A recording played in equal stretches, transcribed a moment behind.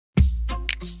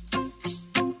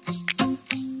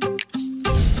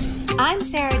I'm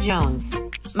Sarah Jones.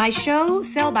 My show,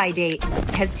 Sell By Date,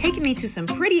 has taken me to some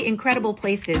pretty incredible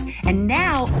places, and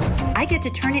now I get to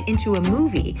turn it into a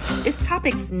movie. This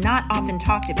topic's not often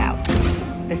talked about.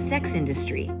 The sex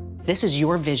industry. This is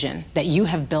your vision that you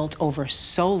have built over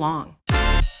so long.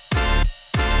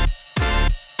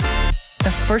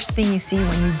 The first thing you see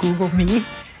when you Google me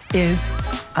is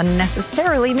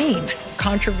unnecessarily mean.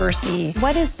 Controversy.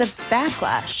 What is the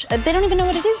backlash? They don't even know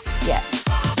what it is yet.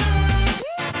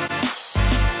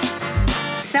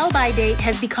 Sell By Date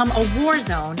has become a war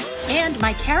zone, and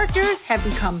my characters have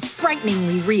become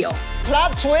frighteningly real.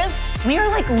 Plot twist. We are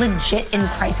like legit in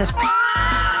crisis.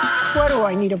 What do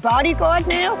I need, a bodyguard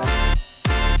now?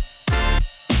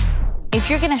 If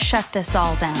you're gonna shut this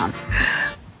all down,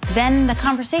 then the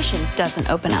conversation doesn't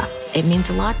open up. It means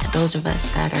a lot to those of us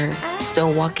that are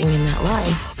still walking in that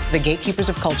life. The gatekeepers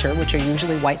of culture, which are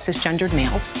usually white cisgendered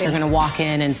males, they're gonna walk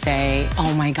in and say,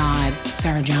 oh my God,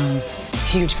 Sarah Jones,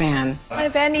 huge fan. Hi,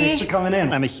 Benny. Thanks for coming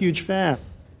in. I'm a huge fan.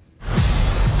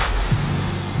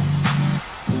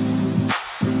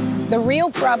 The real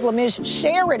problem is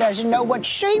Sarah doesn't know what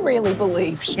she really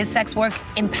believes. Is sex work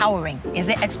empowering? Is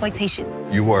it exploitation?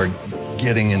 You are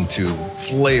getting into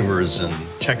flavors and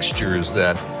textures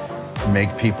that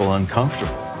make people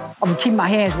uncomfortable. I'm gonna keep my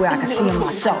hands where I can see them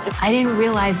myself. I didn't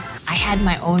realize I had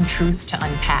my own truth to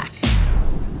unpack.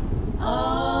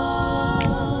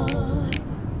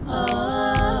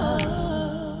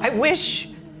 I wish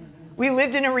we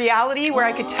lived in a reality where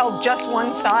I could tell just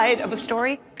one side of a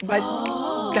story, but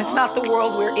that's not the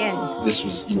world we're in. This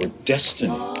was your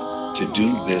destiny to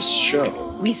do this show.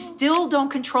 We still don't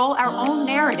control our own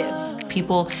narratives.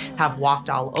 People have walked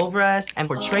all over us and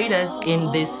portrayed us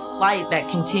in this light that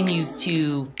continues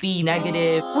to be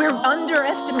negative. We're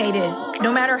underestimated,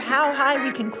 no matter how high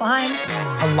we can climb.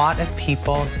 A lot of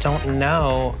people don't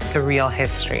know the real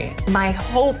history. My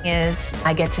hope is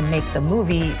I get to make the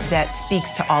movie that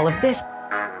speaks to all of this.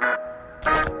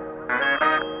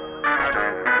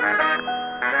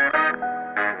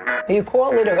 You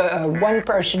call it a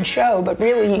one-person show, but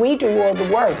really we do all the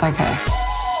work. Okay.